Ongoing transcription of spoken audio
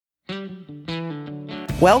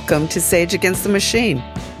Welcome to Sage Against the Machine.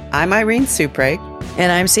 I'm Irene Tsouprake.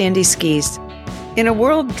 And I'm Sandy Skees. In a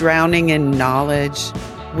world drowning in knowledge,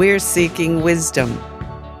 we're seeking wisdom.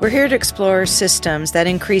 We're here to explore systems that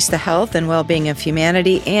increase the health and well-being of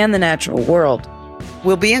humanity and the natural world.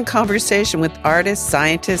 We'll be in conversation with artists,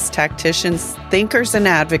 scientists, tacticians, thinkers, and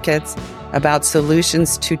advocates about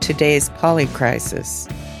solutions to today's polycrisis.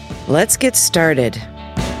 Let's get started.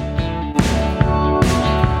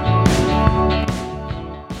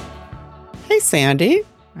 Hey, Sandy.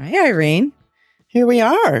 Hi, Irene. Here we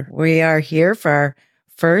are. We are here for our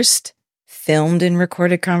first filmed and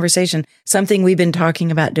recorded conversation, something we've been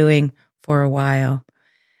talking about doing for a while.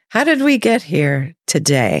 How did we get here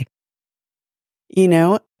today? You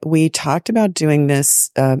know, we talked about doing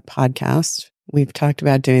this podcast. We've talked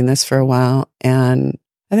about doing this for a while, and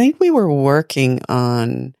I think we were working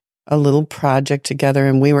on a little project together,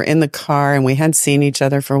 and we were in the car, and we hadn't seen each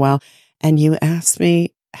other for a while, and you asked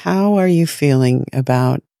me, how are you feeling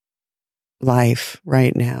about life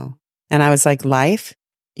right now? And I was like, life?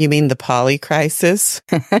 You mean the polycrisis?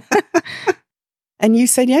 And you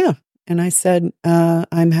said, yeah. And I said,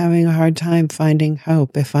 I'm having a hard time finding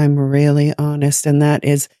hope, if I'm really honest. And that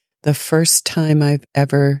is the first time I've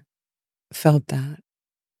ever felt that.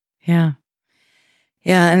 Yeah.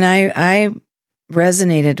 Yeah. And I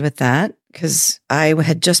resonated with that because I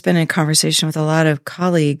had just been in conversation with a lot of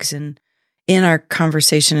colleagues, and in our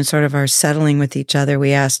conversation and sort of our settling with each other,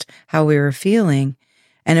 we asked how we were feeling.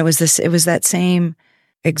 And it was that same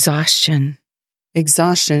exhaustion.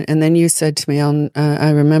 And then you said to me, I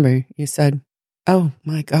remember you said, oh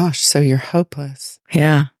my gosh, so you're hopeless.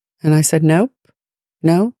 Yeah. And I said, nope,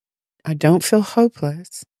 no, I don't feel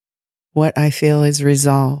hopeless. What I feel is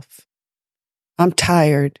resolve. I'm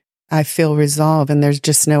tired. I feel resolve, and there's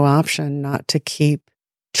just no option not to keep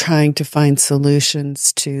trying to find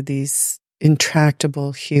solutions to these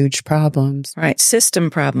intractable, huge problems. Right. System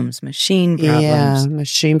problems, machine problems. Yeah,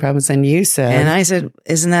 machine problems. And you said. And I said,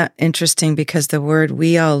 isn't that interesting? Because the word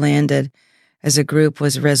we all landed as a group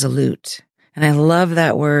was resolute. And I love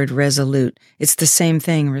that word, resolute. It's the same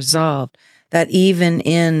thing, resolved. That even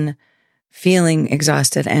in feeling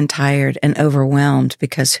exhausted and tired and overwhelmed,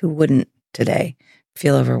 because who wouldn't today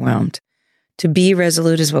feel overwhelmed? To be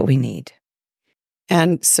resolute is what we need.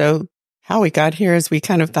 And so how we got here is we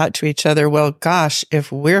kind of thought to each other, well, gosh,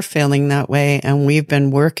 if we're feeling that way and we've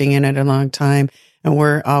been working in it a long time, and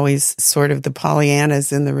we're always sort of the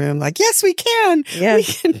Pollyannas in the room, like, yes, we can. Yeah. We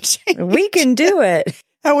can change. We can do it.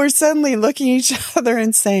 And we're suddenly looking at each other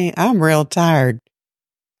and saying, I'm real tired.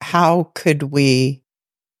 How could we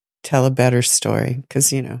tell a better story?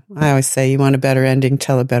 Because, you know, I always say you want a better ending,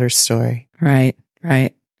 tell a better story. Right,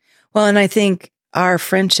 right. Well, and I think our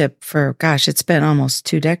friendship for, gosh, it's been almost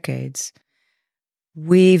 2 decades.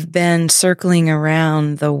 We've been circling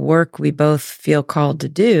around the work we both feel called to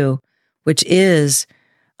do, which is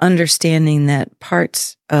understanding that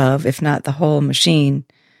parts of, if not the whole machine,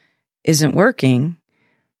 isn't working.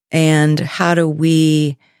 And how do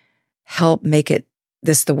we help make it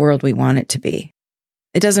the world we want it to be?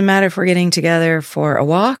 It doesn't matter if we're getting together for a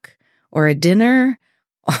walk or a dinner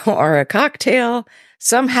or a cocktail.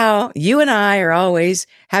 Somehow you and I are always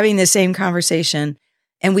having the same conversation,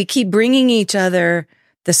 and we keep bringing each other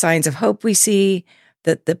the signs of hope we see,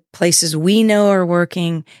 the places we know are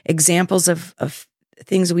working, examples of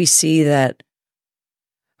things we see that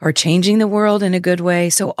are changing the world in a good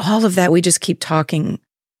way. So all of that, we just keep talking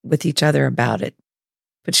with each other about it.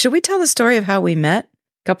 But should we tell the story of how we met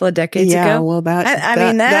a couple of decades ago? Yeah, well,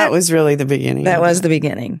 that was really the beginning. That was the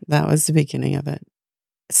beginning. That was the beginning of it.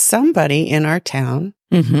 Somebody in our town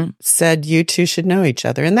said you two should know each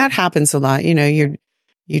other. And that happens a lot. You know,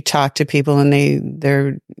 you talk to people and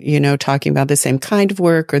they're, you know, talking about the same kind of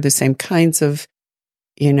work or the same kinds of,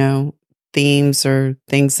 you know, themes or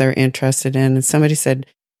things they're interested in. And somebody said,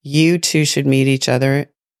 you two should meet each other.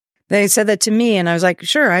 They said that to me, and I was like,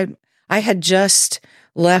 sure. I had just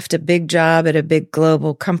left a big job at a big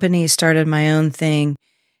global company, started my own thing.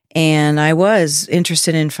 And I was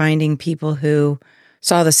interested in finding people who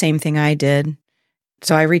saw the same thing I did.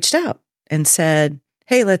 So I reached out and said,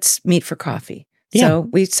 hey, let's meet for coffee. Yeah. So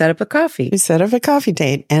we set up a coffee. We set up a coffee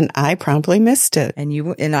date, and I promptly missed it.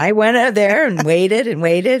 And I went out there and waited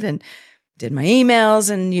and did my emails,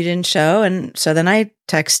 and you didn't show. And so then I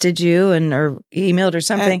texted you or emailed or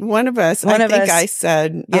something. And one of us, I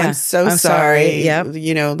said, I'm so sorry. Yep.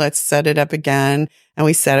 You know, let's set it up again. And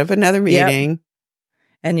we set up another meeting. Yep.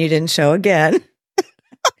 And you didn't show again.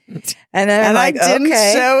 And then I didn't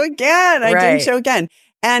show again. I Right. didn't show again.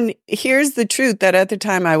 And here's the truth, that at the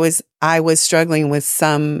time I was struggling with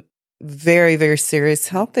some very, very serious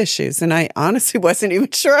health issues. And I honestly wasn't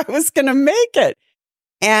even sure I was going to make it.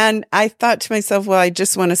 And I thought to myself, well, I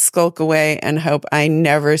just want to skulk away and hope I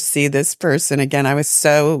never see this person again. I was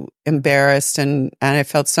so embarrassed and I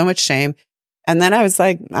felt so much shame. And then I was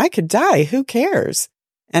like, I could die. Who cares?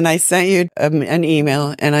 And I sent you an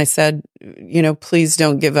email and I said, please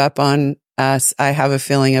don't give up on us. I have a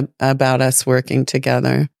feeling about us working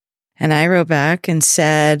together. And I wrote back and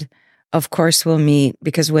said, of course we'll meet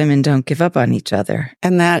because women don't give up on each other.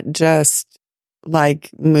 And that just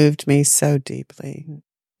moved me so deeply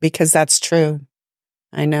because that's true.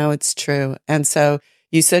 I know it's true. And so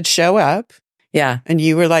you said, show up. Yeah. And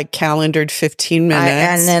you were calendared 15 minutes.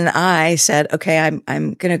 And then I said, okay,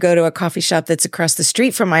 I'm going to go to a coffee shop that's across the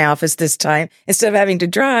street from my office this time instead of having to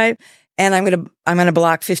drive. And I'm going to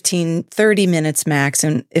block 30 minutes max.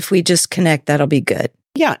 And if we just connect, that'll be good.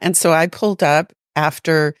 Yeah. And so I pulled up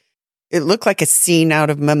after it looked like a scene out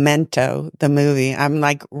of Memento, the movie. I'm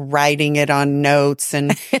writing it on notes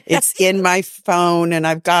and it's in my phone and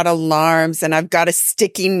I've got alarms and I've got a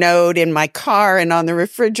sticky note in my car and on the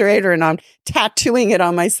refrigerator and I'm tattooing it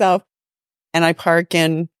on myself. And I park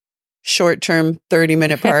in short-term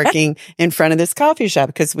 30-minute parking in front of this coffee shop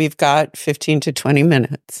because we've got 15 to 20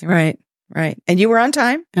 minutes. Right. And you were on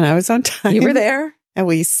time. And I was on time. You were there. And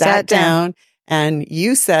we sat down and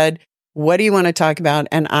you said, what do you want to talk about?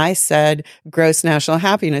 And I said, gross national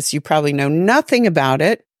happiness. You probably know nothing about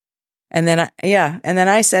it. And then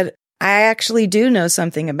I said, I actually do know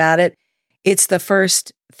something about it. It's the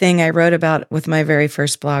first thing I wrote about with my very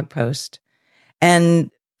first blog post.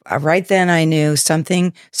 And right then I knew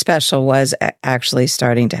something special was actually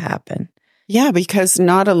starting to happen. Yeah, because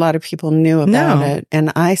not a lot of people knew about it.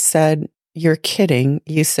 And I said, you're kidding.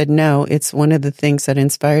 You said, no, it's one of the things that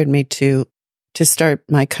inspired me to start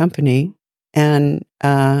my company. And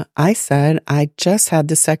I said, I just had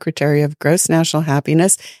the Secretary of Gross National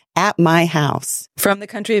Happiness at my house. From the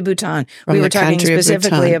country of Bhutan. We were talking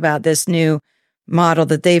specifically about this new model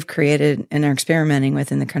that they've created and are experimenting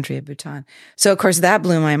with in the country of Bhutan. So, of course, that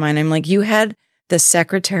blew my mind. I'm like, you had the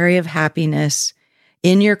Secretary of Happiness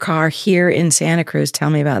in your car here in Santa Cruz. Tell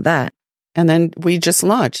me about that. And then we just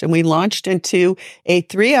launched. And we launched into a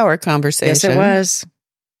 3-hour conversation. Yes, it was.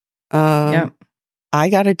 Yep. I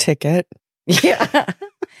got a ticket. Yeah.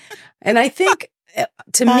 And I think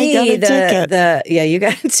to me, you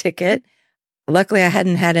got a ticket. Luckily, I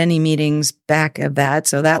hadn't had any meetings back of that,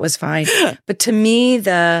 so that was fine. But to me,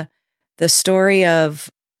 the story of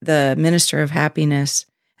the Minister of Happiness,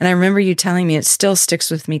 and I remember you telling me, it still sticks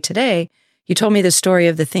with me today. You told me the story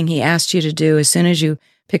of the thing he asked you to do as soon as you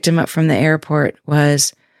picked him up from the airport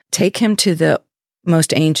was take him to the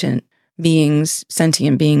most ancient beings,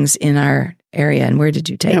 sentient beings in our area. And where did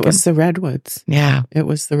you take him? It was the Redwoods. Yeah. It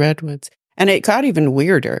was the Redwoods. And it got even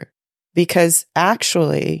weirder because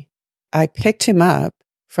actually I picked him up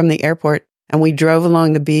from the airport and we drove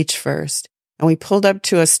along the beach first and we pulled up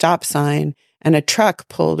to a stop sign and a truck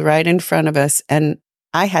pulled right in front of us. And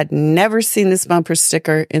I had never seen this bumper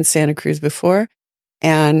sticker in Santa Cruz before.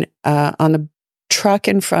 And on the truck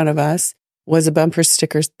in front of us was a bumper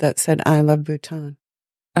sticker that said, I love Bhutan.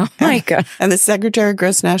 Oh my God. And the Secretary of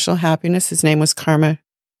Gross National Happiness, his name was Karma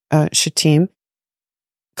Shatim.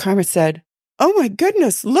 Karma said, oh my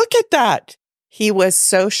goodness, look at that. He was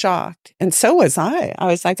so shocked. And so was I. I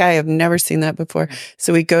was like, I have never seen that before.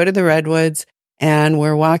 So we go to the Redwoods and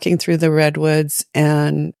we're walking through the Redwoods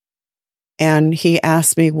and he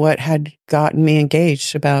asked me what had gotten me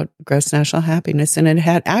engaged about gross national happiness. And it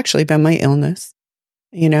had actually been my illness.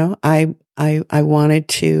 I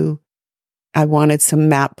wanted some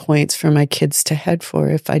map points for my kids to head for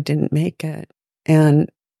if I didn't make it. And,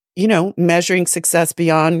 measuring success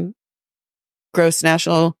beyond gross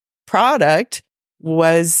national product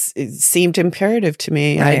seemed imperative to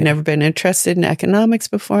me. Right. I'd never been interested in economics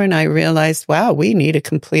before. And I realized, wow, we need a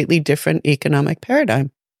completely different economic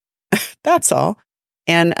paradigm. That's all.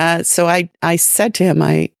 And so I said to him,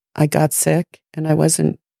 I got sick and I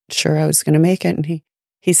wasn't sure I was going to make it. And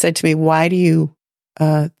he said to me, why do you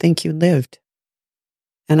think you lived?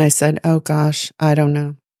 And I said, oh gosh, I don't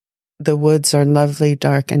know. The woods are lovely,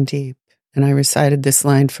 dark, and deep. And I recited this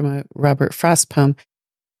line from a Robert Frost poem.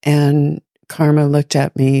 And Karma looked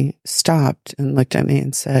at me, stopped and looked at me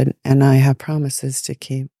and said, and I have promises to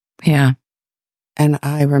keep. Yeah. And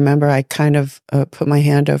I remember I kind of put my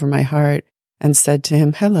hand over my heart and said to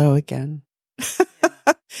him, hello again.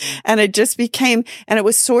 And it just became, and it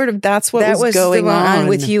was sort of, that's what was going on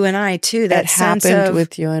with you and I too. That happened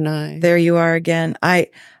with you and I. There you are again. I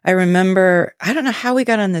remember, I don't know how we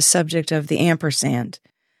got on the subject of the ampersand.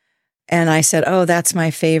 And I said, oh, that's my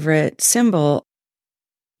favorite symbol.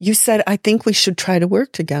 you said, I think we should try to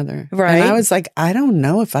work together. Right. And I was like, I don't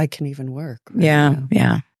know if I can even work. Right now.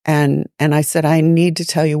 Yeah. And I said, I need to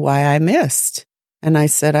tell you why I missed. And I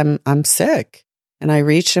said, I'm sick. And I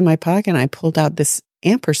reached in my pocket and I pulled out this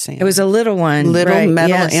ampersand. It was a little one. Little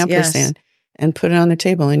metal ampersand. And put it on the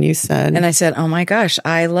table. And you said. And I said, oh my gosh,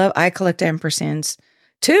 I collect ampersands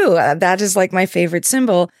too. That is like my favorite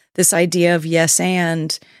symbol, this idea of yes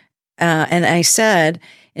and I said,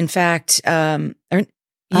 in fact, I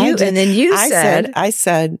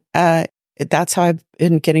said, that's how I've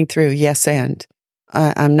been getting through. Yes. And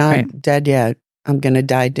I'm not dead yet. I'm going to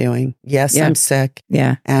die doing. Yes. I'm sick.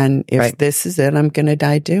 Yeah. And if this is it, I'm going to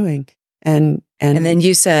die doing. And then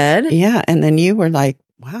you said, yeah. And then you were like,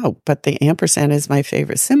 wow, but the ampersand is my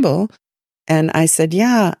favorite symbol. And I said,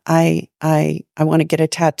 yeah, I want to get a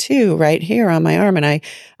tattoo right here on my arm. And I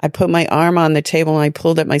put my arm on the table and I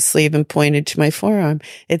pulled at my sleeve and pointed to my forearm.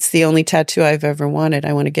 It's the only tattoo I've ever wanted.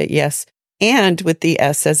 I want to get yes. And with the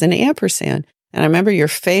S as an ampersand. And I remember your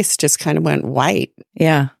face just kind of went white.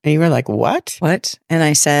 Yeah. And you were like, what? What? And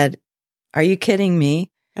I said, are you kidding me?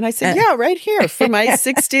 And I said, yeah, right here for my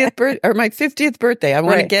 60th birthday or my 50th birthday. I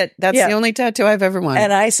want to get, that's the only tattoo I've ever wanted.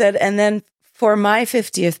 And I said, and then for my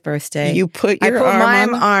 50th birthday, you put I put my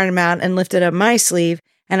arm out and lifted up my sleeve.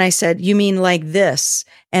 And I said, you mean like this?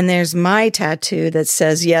 And there's my tattoo that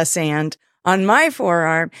says yes and on my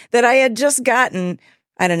forearm that I had just gotten,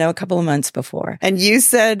 I don't know, a couple of months before. And you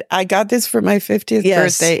said, I got this for my 50th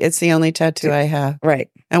birthday. It's the only tattoo I have. Right.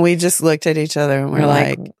 And we just looked at each other and we're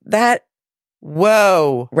like, that.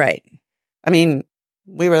 Whoa. Right. I mean,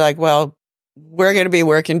 we were like, well, we're going to be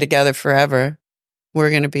working together forever.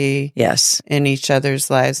 We're going to be in each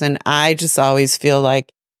other's lives. And I just always feel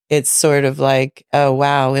like it's sort of like, oh,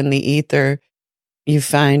 wow, in the ether, you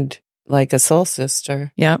find like a soul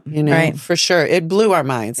sister. Yeah. You know, for sure. It blew our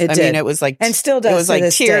minds. It I did. mean, it was like, and still does. It was like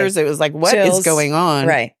tears. Day. It was like, what is going on?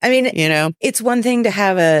 Right. I mean, you know, it's one thing to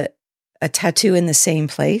have a tattoo in the same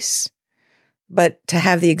place, but to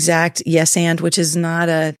have the exact yes and, which is not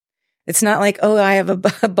it's not like, oh, I have a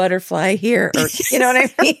butterfly here, or you know what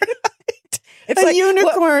I mean? It's a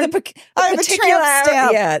unicorn. I have a tramp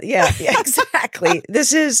stamp. Yeah, exactly.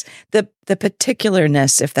 This is the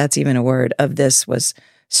particularness, if that's even a word, of this was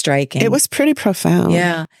striking. It was pretty profound.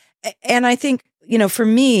 Yeah. And I think, you know, for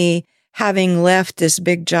me, having left this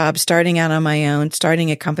big job, starting out on my own,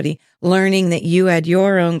 starting a company, learning that you had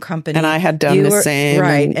your own company. And I had done the same.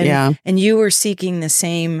 Right. And you were seeking the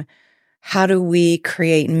same. How do we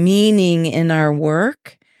create meaning in our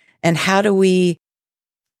work? And how do we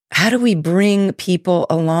bring people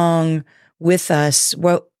along with us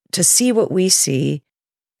to see what we see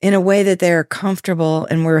in a way that they're comfortable,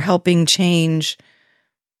 and we're helping change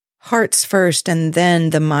hearts first and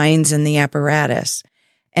then the minds and the apparatus.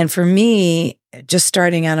 And for me, just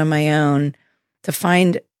starting out on my own, to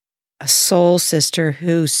find a soul sister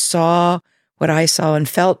who saw what I saw and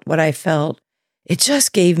felt what I felt, it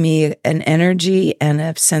just gave me an energy and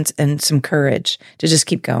a sense and some courage to just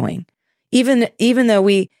keep going. Even though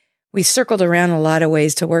we circled around a lot of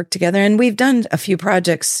ways to work together, and we've done a few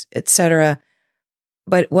projects, etc.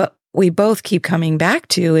 But what we both keep coming back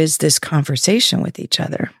to is this conversation with each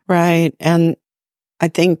other. Right. And I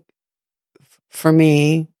think for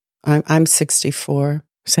me, I'm 64.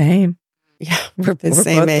 Same. Yeah. We're the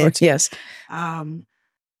same age. Yes.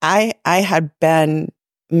 I had been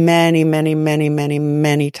many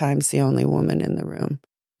times the only woman in the room.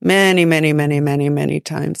 Many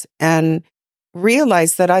times. And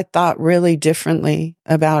realized that I thought really differently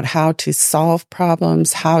about how to solve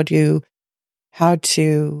problems, how to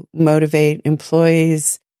motivate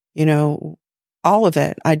employees, you know, all of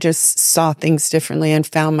it. I just saw things differently and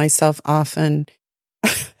found myself often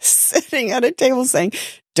sitting at a table saying,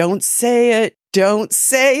 don't say it. Don't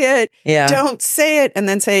say it. Yeah. Don't say it. And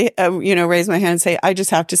then say, raise my hand and say, I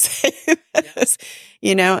just have to say this,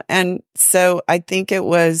 you know? And so I think it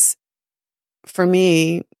was, for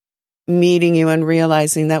me, meeting you and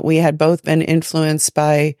realizing that we had both been influenced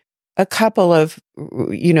by a couple of,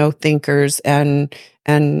 thinkers and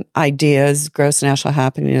ideas, gross national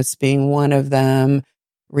happiness being one of them,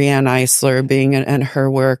 Riane Eisler being, and her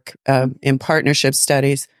work in partnership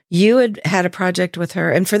studies. You had a project with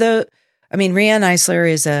her. And Riane Eisler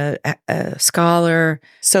is a scholar.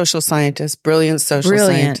 Social scientist, brilliant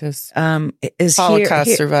scientist. Is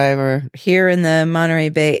Holocaust survivor. Here in the Monterey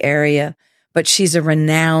Bay area. But she's a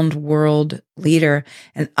renowned world leader.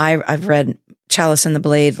 And I've read Chalice and the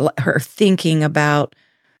Blade, her thinking about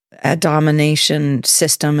a domination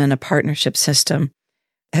system and a partnership system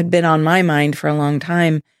had been on my mind for a long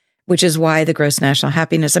time, which is why the gross national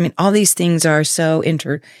happiness. I mean, all these things are so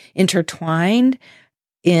intertwined.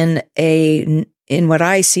 in what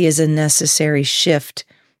I see as a necessary shift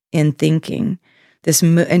in thinking.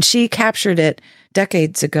 And she captured it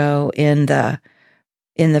decades ago in the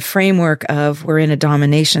framework of we're in a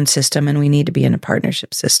domination system and we need to be in a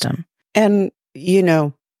partnership system. And,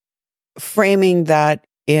 framing that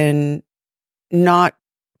in not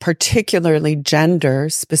particularly gender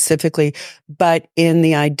specifically, but in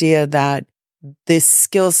the idea that this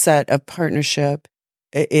skill set of partnership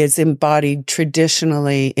is embodied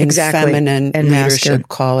traditionally in feminine and leadership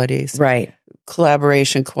qualities. Right.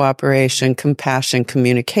 Collaboration, cooperation, compassion,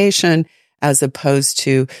 communication, as opposed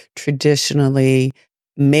to traditionally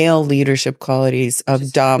male leadership qualities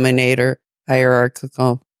of dominator,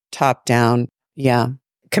 hierarchical, top down. Yeah.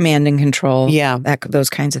 Command and control. Yeah. Those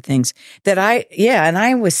kinds of things and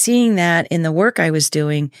I was seeing that in the work I was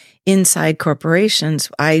doing inside corporations.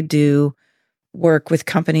 I do work with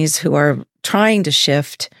companies who are trying to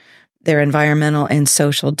shift their environmental and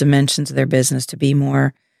social dimensions of their business to be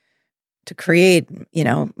more, to create,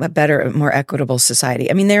 a better, more equitable society.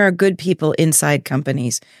 I mean, there are good people inside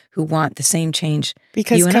companies who want the same change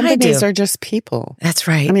because you and companies I do. are just people. That's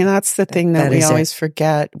right. I mean, that's the thing that we always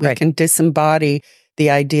forget. We can disembody the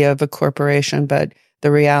idea of a corporation, but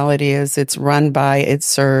the reality is it's run by, it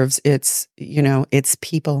serves, it's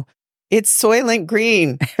people. It's Soylent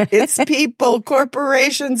Green. It's people.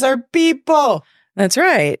 Corporations are people. That's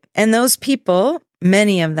right. And those people,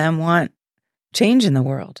 many of them want change in the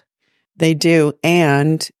world. They do.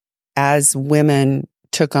 And as women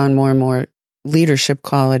took on more and more leadership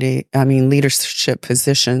positions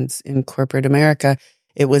in corporate America,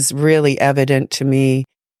 it was really evident to me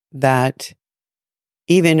that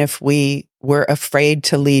even if we were afraid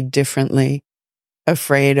to lead differently,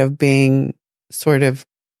 afraid of being sort of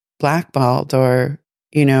blackballed or,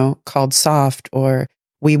 called soft, or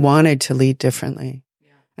we wanted to lead differently.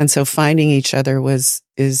 Yeah. And so finding each other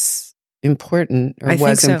is important, or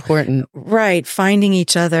was important. Right. Finding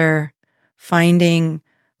each other, finding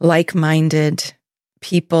like-minded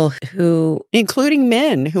people who... Including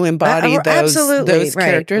men who embody those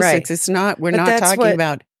characteristics. Right. It's not, we're not talking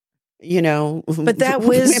about, but that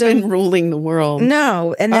wisdom, women ruling the world.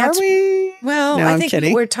 No. And that's... Are we? Well, no, I I'm think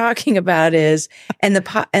kidding. what we're talking about is, and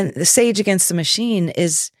the Sage Against the Machine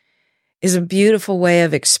is a beautiful way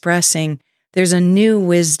of expressing there's a new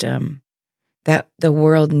wisdom that the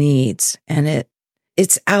world needs, and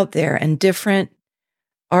it's out there, and different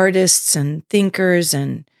artists and thinkers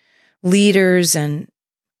and leaders and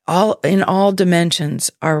in all dimensions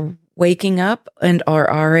are waking up and are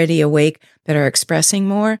already awake, but are expressing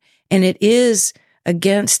more. And it is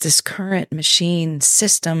against this current machine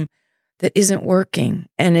system that isn't working.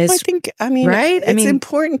 And right? It's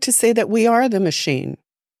important to say that we are the machine.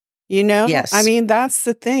 Yes. I mean, that's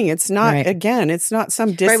the thing. It's not, again, it's not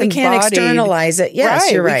some disembodied... Right, we can't externalize it. Yes,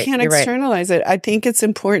 right, you're right. We can't externalize it. I think it's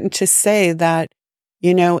important to say that,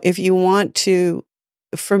 if you want to...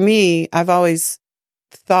 For me, I've always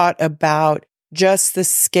thought about just the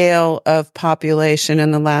scale of population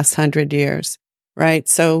in the last 100 years, right?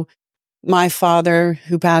 So my father,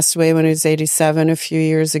 who passed away when he was 87 a few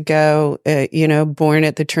years ago, born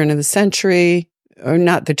at the turn of the century... or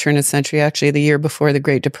not the turn of the century, actually, the year before the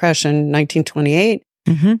Great Depression, 1928.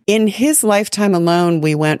 Mm-hmm. In his lifetime alone,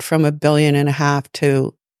 we went from 1.5 billion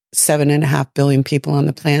to 7.5 billion people on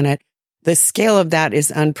the planet. The scale of that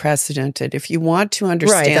is unprecedented. If you want to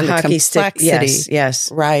understand the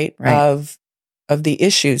complexity, of the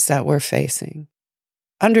issues that we're facing,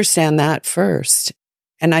 understand that first.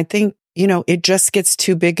 And I think, it just gets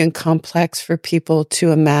too big and complex for people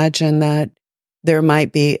to imagine that there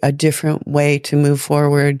might be a different way to move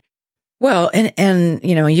forward. Well, and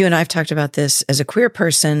you and I have talked about this as a queer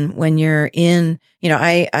person. When you're in,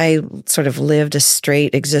 I sort of lived a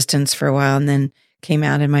straight existence for a while and then came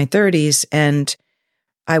out in my 30s, and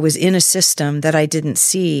I was in a system that I didn't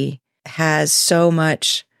see has so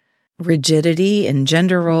much rigidity and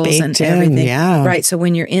gender roles baked and everything. Yeah. Right. So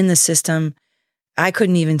when you're in the system, I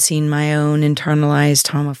couldn't even see my own internalized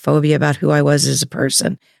homophobia about who I was as a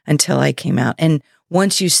person until I came out. And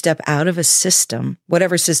once you step out of a system,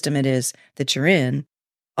 whatever system it is that you're in,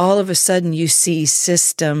 all of a sudden you see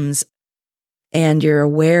systems and you're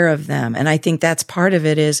aware of them. And I think that's part of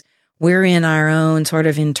it is we're in our own sort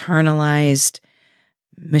of internalized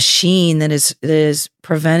machine that is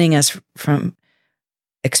preventing us from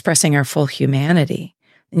expressing our full humanity.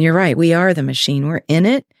 And you're right. We are the machine. We're in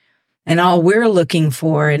it. And all we're looking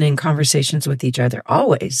for, and in conversations with each other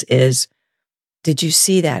always, is, did you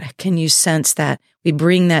see that? Can you sense that? We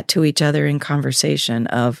bring that to each other in conversation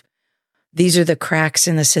of, these are the cracks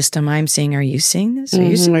in the system I'm seeing. Are you seeing this? Are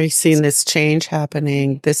you seeing this change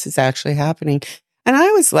happening? This is actually happening. And I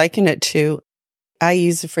always liken it to, I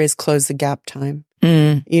use the phrase close the gap time.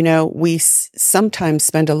 Mm. You know, we sometimes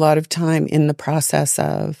spend a lot of time in the process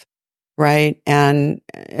of, right? And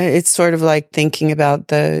it's sort of like thinking about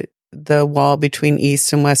the wall between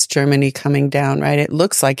East and West Germany coming down, right? It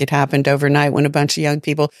looks like it happened overnight when a bunch of young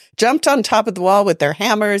people jumped on top of the wall with their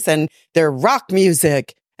hammers and their rock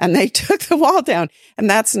music, and they took the wall down. And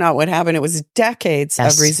that's not what happened. It was decades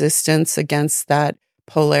Yes. of resistance against that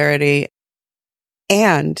polarity.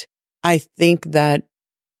 And I think that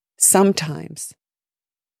sometimes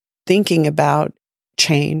thinking about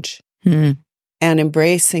change Mm. and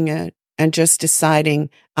embracing it and just deciding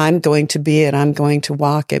I'm going to be it, I'm going to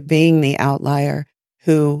walk it, being the outlier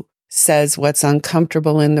who says what's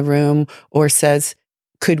uncomfortable in the room or says,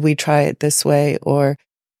 could we try it this way? Or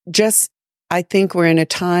just, I think we're in a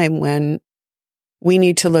time when we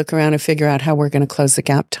need to look around and figure out how we're going to close the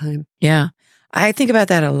gap time. Yeah. I think about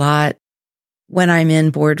that a lot when I'm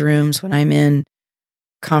in boardrooms, when I'm in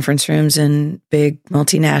conference rooms in big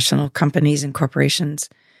multinational companies and corporations.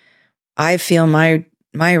 I feel my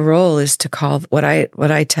role is to call what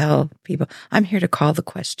I tell people. I'm here to call the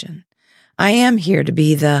question. I am here to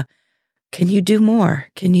be can you do more?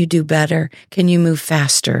 Can you do better? Can you move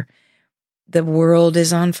faster? The world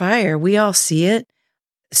is on fire. We all see it.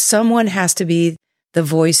 Someone has to be the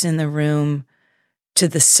voice in the room to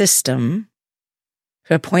the system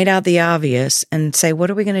to point out the obvious and say, what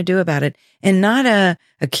are we going to do about it? And not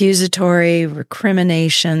accusatory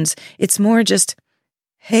recriminations. It's more just,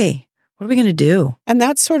 hey, what are we going to do? And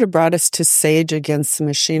that sort of brought us to Sage Against the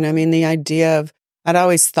Machine. I mean, the idea of, I'd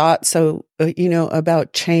always thought so,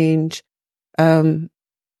 about change. I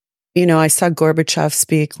saw Gorbachev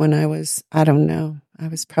speak when I was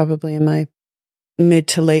probably in my mid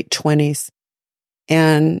to late 20s.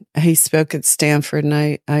 And he spoke at Stanford,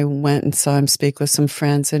 and I went and saw him speak with some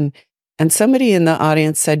friends. And somebody in the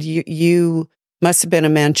audience said, you must have been a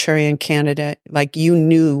Manchurian candidate. Like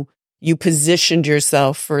you positioned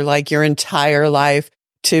yourself for like your entire life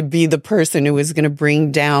to be the person who was going to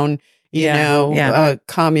bring down,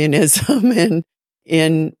 communism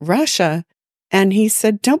in Russia. And he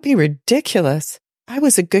said, don't be ridiculous. I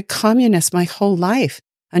was a good communist my whole life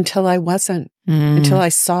until I wasn't, until I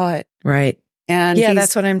saw it. Right. And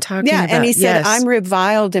that's what I'm talking about. And he said, I'm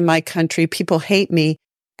reviled in my country. People hate me.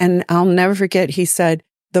 And I'll never forget, he said,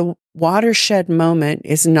 the watershed moment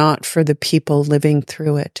is not for the people living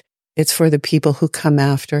through it. It's for the people who come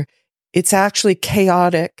after. It's actually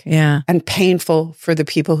chaotic and painful for the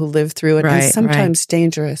people who live through it, and sometimes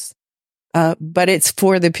dangerous. But it's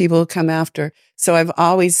for the people who come after. So I've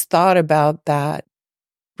always thought about that.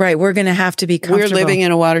 Right. We're going to have to be comfortable. We're living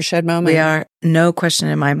in a watershed moment. We are. No question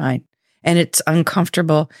in my mind. And it's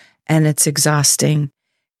uncomfortable and it's exhausting,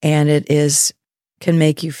 and can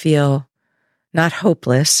make you feel not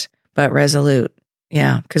hopeless, but resolute.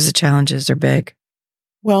 Yeah. Because the challenges are big.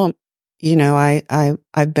 Well,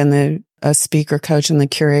 I've been a speaker coach and the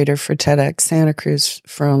curator for TEDx Santa Cruz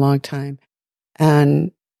for a long time.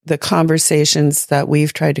 And the conversations that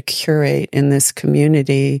we've tried to curate in this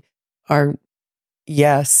community are,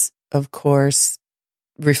 yes, of course,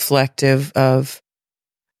 reflective of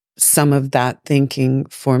some of that thinking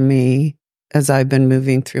for me as I've been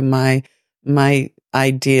moving through my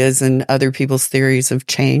ideas and other people's theories of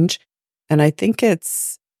change. And I think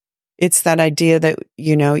it's that idea that,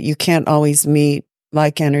 you can't always meet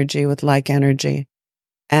like energy with like energy.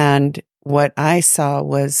 And what I saw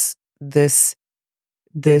was this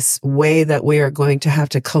way that we are going to have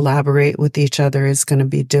to collaborate with each other is going to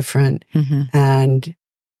be different. Mm-hmm. And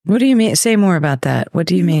what do you mean? Say more about that. What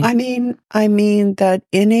do you mean? I mean that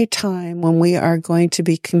in a time when we are going to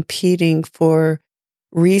be competing for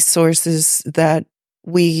resources that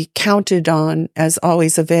we counted on as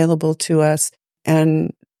always available to us,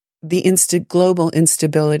 and the global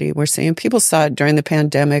instability we're seeing. People saw it during the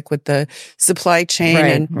pandemic with the supply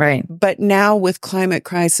chain. But now with climate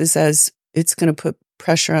crisis, as it's going to put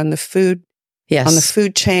pressure on the food, on the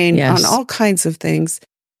food chain, on all kinds of things.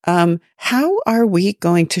 How are we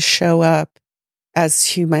going to show up as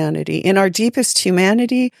humanity in our deepest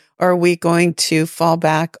humanity? Or are we going to fall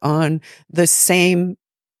back on the same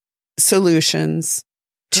solutions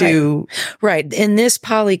to... Right. In this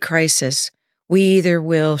poly crisis, we either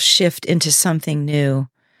will shift into something new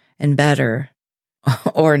and better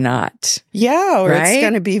or not. Yeah, or it's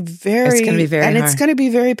going to be very hard. It's going to be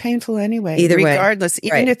very painful anyway. Either regardless, way.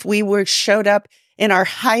 Even if we showed up in our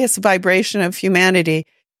highest vibration of humanity,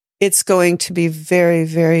 it's going to be very,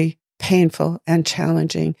 very painful and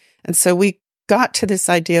challenging. And so we got to this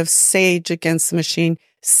idea of Sage Against the Machine,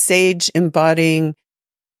 Sage embodying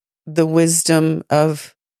the wisdom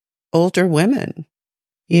of older women,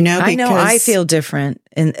 You know, I know I feel different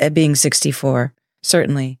at being 64.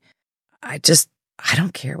 Certainly. I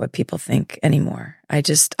don't care what people think anymore. I know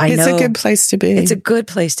it's a good place to be. It's a good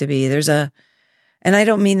place to be. And I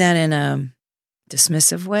don't mean that in a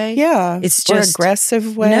dismissive way. Yeah. It's just or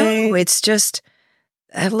aggressive way. No, it's just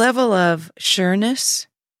a level of sureness.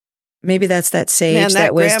 Maybe that's that sage,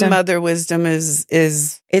 that wisdom. Grandmother wisdom is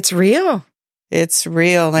it's real. It's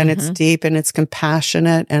real and it's deep and it's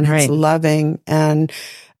compassionate and it's loving. And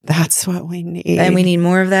that's what we need. And we need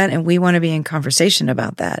more of that. And we want to be in conversation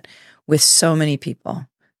about that with so many people,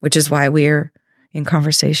 which is why we're in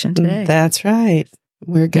conversation today. That's right.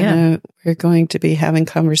 We're going to be having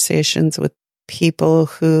conversations with people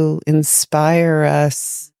who inspire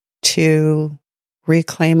us to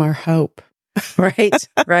reclaim our hope. Right.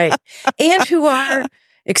 And who are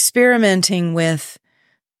experimenting with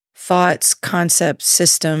thoughts, concepts,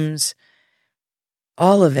 systems,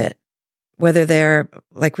 all of it. Whether they're,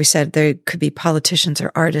 like we said, they could be politicians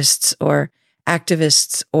or artists or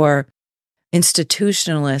activists or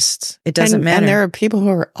institutionalists. It doesn't matter. And there are people who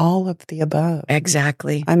are all of the above.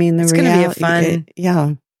 Exactly. I mean, it's going to be a fun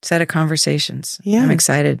set of conversations. Yeah. I'm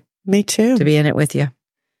excited. Me too. To be in it with you.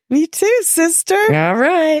 Me too, sister. All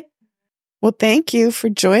right. Well, thank you for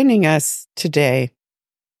joining us today.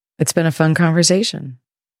 It's been a fun conversation.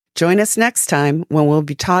 Join us next time when we'll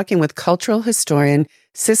be talking with cultural historian,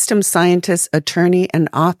 systems scientist, attorney, and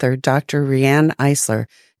author, Dr. Rianne Eisler,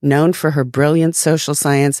 known for her brilliant social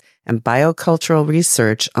science and biocultural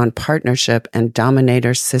research on partnership and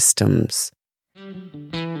dominator systems.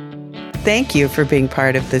 Thank you for being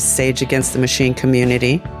part of this Sage Against the Machine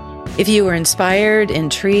community. If you were inspired,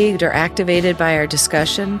 intrigued, or activated by our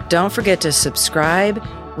discussion, don't forget to subscribe,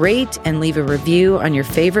 rate, and leave a review on your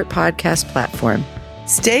favorite podcast platform.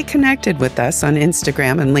 Stay connected with us on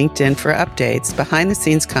Instagram and LinkedIn for updates,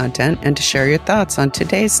 behind-the-scenes content, and to share your thoughts on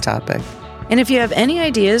today's topic. And if you have any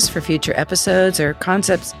ideas for future episodes or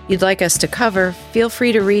concepts you'd like us to cover, feel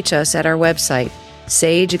free to reach us at our website,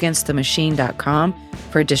 sageagainstthemachine.com,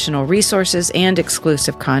 for additional resources and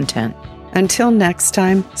exclusive content. Until next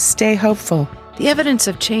time, stay hopeful. The evidence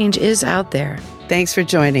of change is out there. Thanks for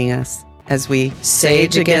joining us as we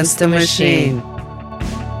Sage Against the Machine.